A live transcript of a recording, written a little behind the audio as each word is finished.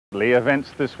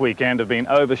Events this weekend have been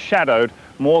overshadowed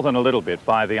more than a little bit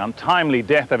by the untimely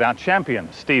death of our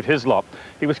champion, Steve Hislop.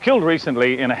 He was killed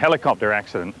recently in a helicopter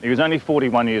accident. He was only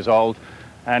 41 years old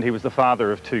and he was the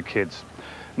father of 2 kids.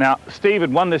 Now, Steve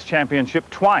had won this championship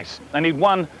twice, and he'd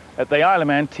won at the Isle of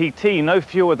Man TT no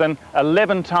fewer than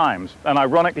 11 times. And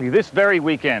ironically, this very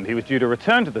weekend, he was due to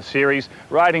return to the series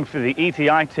riding for the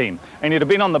ETI team. And he'd have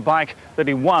been on the bike that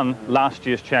he won last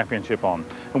year's championship on.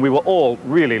 And we were all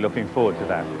really looking forward to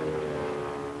that.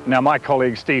 Now, my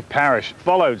colleague Steve Parrish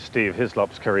followed Steve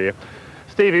Hislop's career.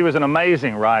 Stevie was an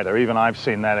amazing rider. Even I've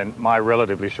seen that in my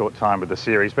relatively short time with the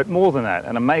series. But more than that,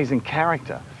 an amazing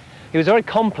character. He was a very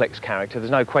complex character, there's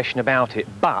no question about it,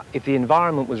 but if the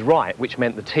environment was right, which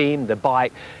meant the team, the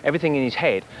bike, everything in his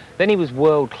head, then he was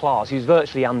world class, he was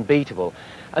virtually unbeatable.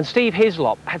 And Steve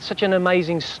Hislop had such an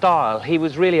amazing style. He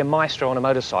was really a maestro on a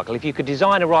motorcycle. If you could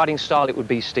design a riding style, it would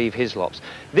be Steve Hislop's.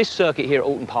 This circuit here at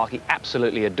Alton Park, he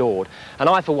absolutely adored. And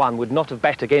I, for one, would not have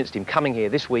bet against him coming here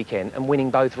this weekend and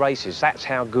winning both races. That's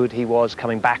how good he was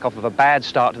coming back off of a bad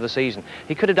start to the season.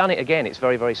 He could have done it again. It's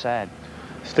very, very sad.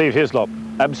 Steve Hislop,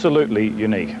 absolutely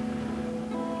unique.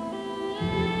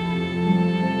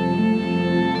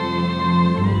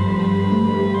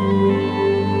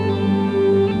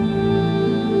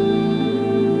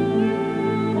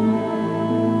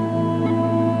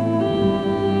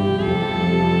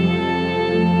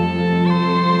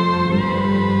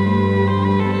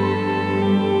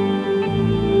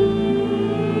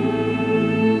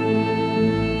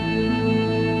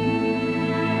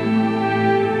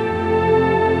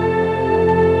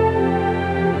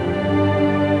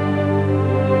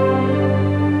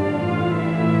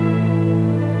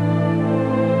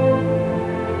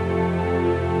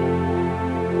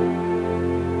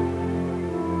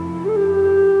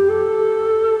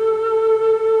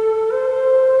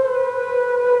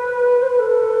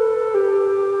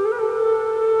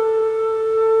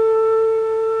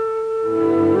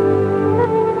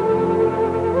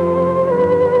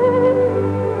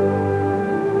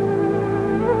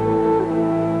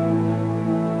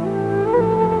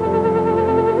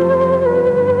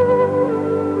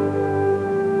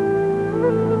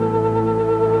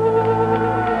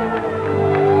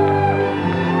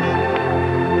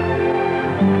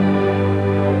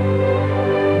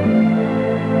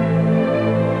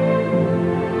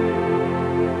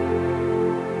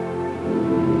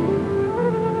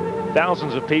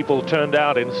 Thousands of people turned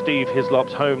out in Steve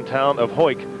Hislop's hometown of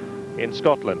Hawick in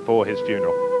Scotland for his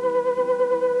funeral.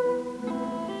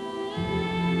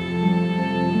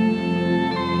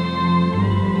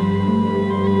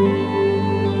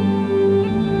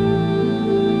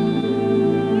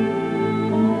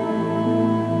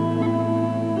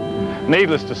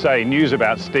 Needless to say, news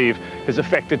about Steve has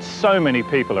affected so many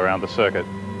people around the circuit.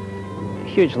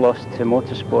 Huge loss to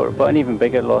motorsport, but an even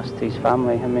bigger loss to his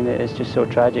family. I mean, it's just so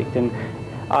tragic. And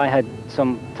I had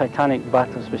some titanic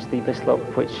battles with Steve Hislop,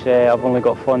 which I've only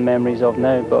got fond memories of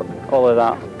now, but all of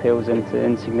that pales into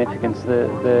insignificance.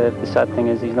 The sad thing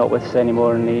is he's not with us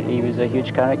anymore, and he was a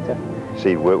huge character.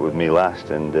 Steve worked with me last,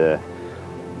 and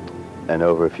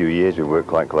over a few years we worked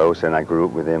quite close, and I grew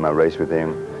up with him, I raced with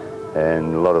him,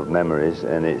 and a lot of memories,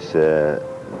 and it's a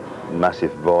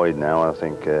massive void now. I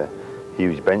think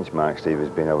huge benchmark Steve has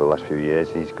been over the last few years.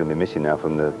 He's going to be missing now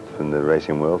from the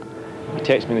racing world. He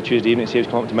texted me on the Tuesday evening to say he was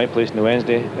coming up to my place on the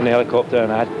Wednesday in the helicopter,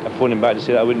 and I phoned him back to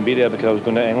say that I wouldn't be there because I was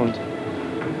going to England.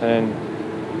 And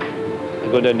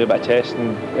I go down and do a bit of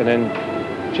testing, and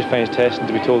then just find his test, and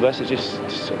to be told this, it's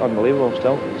just unbelievable.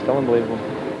 Still unbelievable.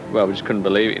 Well, we just couldn't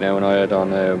believe it, you know, when I heard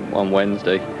on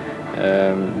Wednesday.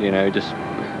 You know, just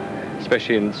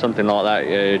especially in something like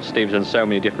that, Steve's done so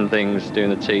many different things, doing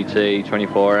the TT,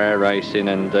 24-hour racing,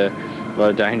 and a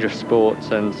lot of dangerous sports,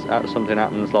 and something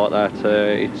happens like that,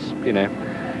 it's, you know,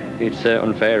 it's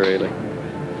unfair, really.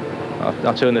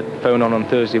 I turned the phone on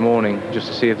Thursday morning just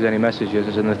to see if there's any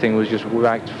messages, and the thing was just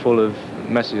racked full of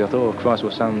messages. I thought, oh Christ,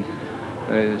 what sound.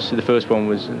 So the first one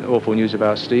was awful news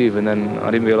about Steve, and then I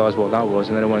didn't realise what that was,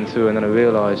 and then I went through, and then I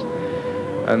realised,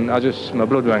 and my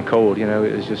blood ran cold, you know.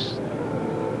 It was just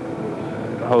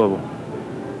horrible.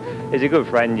 He's a good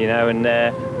friend, you know, and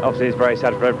obviously it's very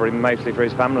sad for everybody, mostly for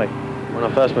his family. When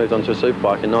I first moved onto a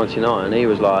superbike in '99, he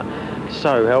was like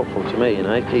so helpful to me, you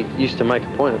know. He used to make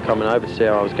a point of coming over to see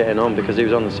how I was getting on because he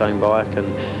was on the same bike, and,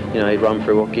 you know, he'd run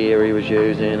through what gear he was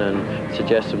using and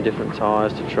suggest some different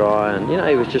tyres to try, and, you know,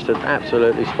 he was just an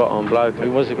absolutely spot-on bloke. He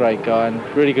was a great guy and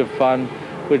really good fun.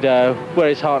 Would wear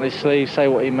his heart on his sleeve, say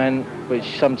what he meant,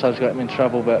 which sometimes got him in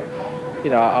trouble, but, you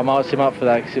know, I marked him up for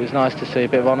that because it was nice to see a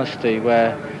bit of honesty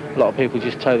where a lot of people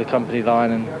just toe the company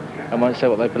line and won't say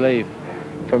what they believe.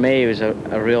 for me, he was a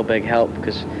real big help,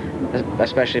 because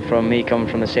especially from me coming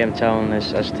from the same town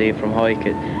as Steve from Hawick,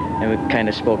 and we kind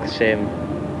of spoke the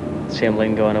same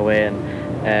lingo in a way,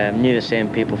 and knew the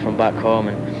same people from back home,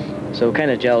 and so we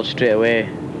kind of gelled straight away.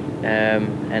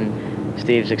 And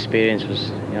Steve's experience was,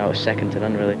 you know, second to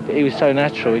none, really. He was so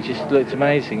natural. He just looked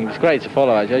amazing. He was great to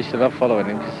follow. Actually, I used to love following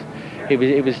him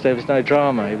because there was no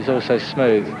drama. He was all so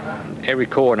smooth. Every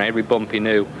corner, every bump he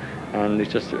knew, and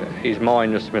it's just his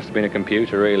mind just must have been a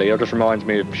computer, really. It just reminds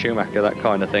me of Schumacher, that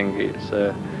kind of thing. It's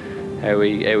how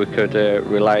he could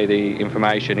relay the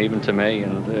information even to me,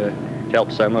 and it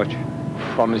helped so much.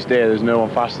 From his day, there's no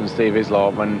one faster than Steve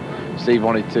Hislop. When Steve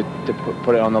wanted to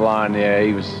put it on the line, yeah,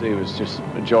 he was just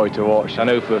a joy to watch. I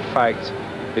know for a fact,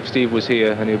 if Steve was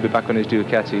here and he'll be back on his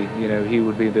Ducati, you know, he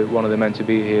would be one of the men to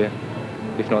be here,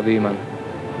 if not the man.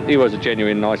 He was a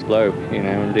genuine nice bloke, you know,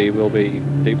 and he will be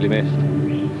deeply missed.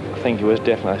 I think he was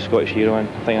definitely a Scottish hero, and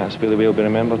I think that's really will be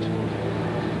remembered.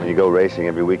 When you go racing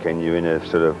every weekend, you're in a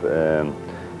sort of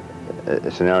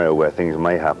a scenario where things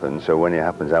may happen, so when it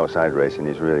happens outside racing,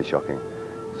 it's really shocking.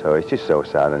 So it's just so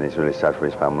sad, and it's really sad for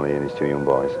his family and his two young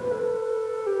boys.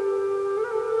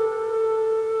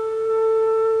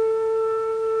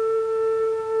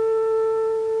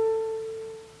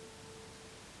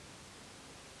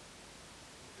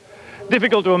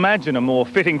 Difficult to imagine a more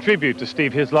fitting tribute to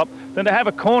Steve Hislop than to have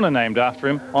a corner named after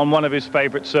him on one of his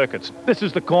favourite circuits. This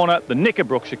is the corner, the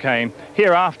Knickerbrook chicane,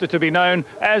 hereafter to be known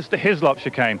as the Hislop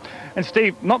chicane. And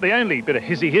Steve, not the only bit of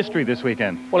Hizzy history this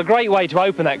weekend. Well, a great way to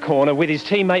open that corner with his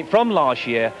teammate from last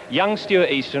year, young Stuart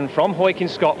Easton from Hawick in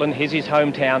Scotland, his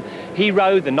hometown. He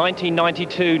rode the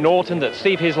 1992 Norton that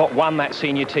Steve Hislop won that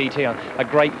senior TT on. A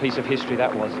great piece of history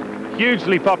that was.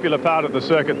 Hugely popular part of the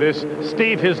circuit this.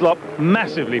 Steve Hislop,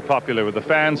 massively popular with the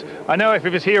fans. I know if he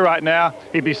was here right now,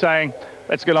 he'd be saying,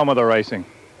 let's get on with the racing.